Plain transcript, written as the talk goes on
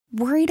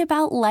Worried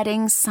about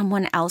letting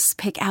someone else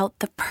pick out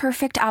the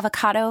perfect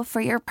avocado for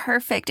your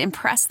perfect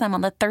impress them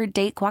on the third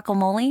date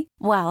guacamole?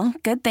 Well,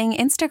 good thing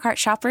Instacart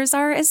shoppers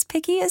are as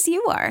picky as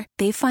you are.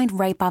 They find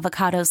ripe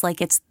avocados like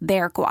it's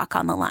their guac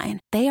on the line.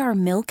 They are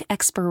milk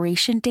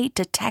expiration date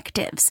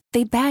detectives.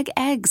 They bag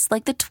eggs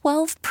like the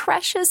 12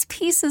 precious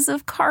pieces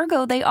of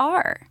cargo they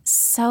are.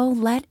 So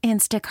let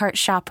Instacart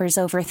shoppers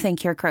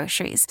overthink your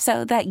groceries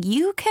so that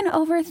you can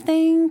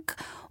overthink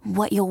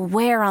what you'll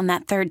wear on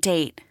that third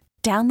date.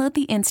 Download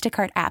the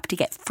Instacart app to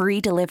get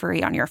free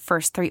delivery on your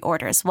first 3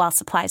 orders while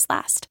supplies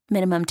last.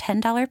 Minimum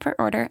 $10 per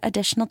order.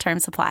 Additional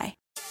terms apply.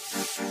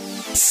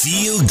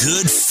 Feel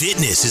Good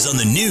Fitness is on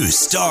the new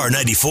Star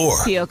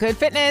 94. Feel Good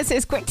Fitness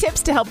is quick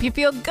tips to help you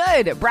feel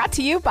good. Brought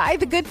to you by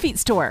the Good Feet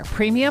Store,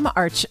 Premium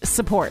Arch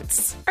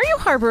Supports. Are you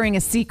harboring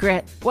a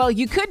secret? Well,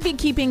 you could be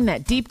keeping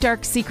that deep,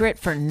 dark secret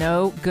for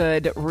no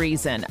good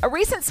reason. A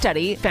recent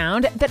study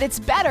found that it's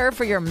better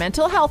for your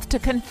mental health to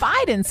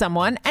confide in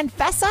someone and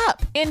fess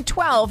up. In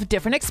 12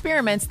 different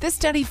experiments, this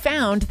study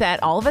found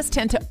that all of us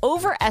tend to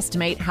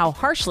overestimate how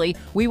harshly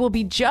we will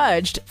be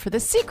judged for the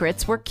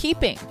secrets we're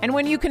keeping. And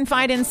when you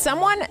confide in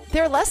someone,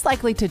 they're less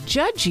likely to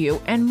judge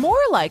you and more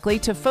likely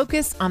to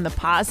focus on the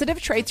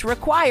positive traits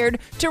required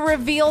to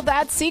reveal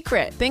that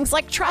secret. Things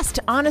like trust,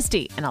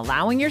 honesty, and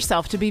allowing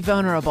yourself to be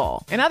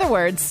vulnerable. In other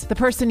words, the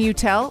person you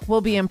tell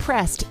will be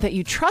impressed that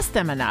you trust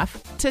them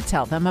enough to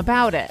tell them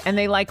about it. And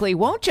they likely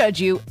won't judge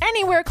you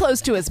anywhere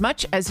close to as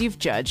much as you've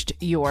judged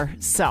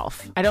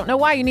yourself. I don't know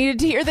why you needed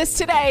to hear this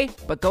today,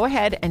 but go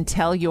ahead and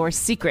tell your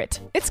secret.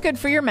 It's good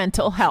for your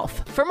mental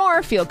health. For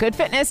more Feel Good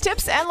Fitness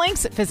tips and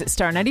links, visit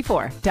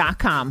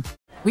star94.com.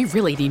 We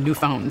really need new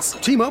phones.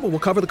 T-Mobile will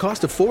cover the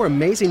cost of 4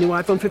 amazing new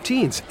iPhone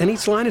 15s, and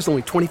each line is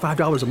only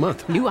 $25 a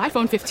month. New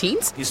iPhone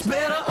 15s? It's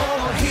better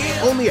over here.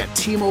 Only at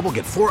T-Mobile,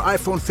 get 4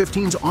 iPhone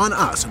 15s on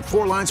us and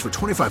 4 lines for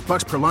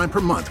 $25 per line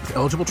per month with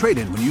eligible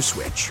trade-in when you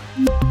switch.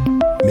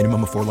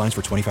 Minimum of 4 lines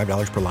for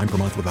 $25 per line per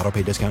month with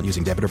autopay discount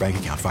using debit or bank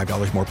account.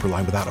 $5 more per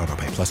line without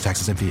autopay, plus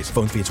taxes and fees.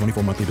 Phone fee at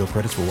 24 monthly bill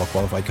credits for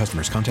well-qualified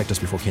customers. Contact us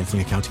before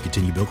canceling account to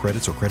continue bill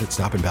credits or credit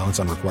stop and balance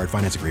on required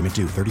finance agreement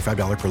due.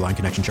 $35 per line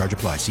connection charge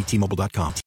applies. See T-Mobile.com.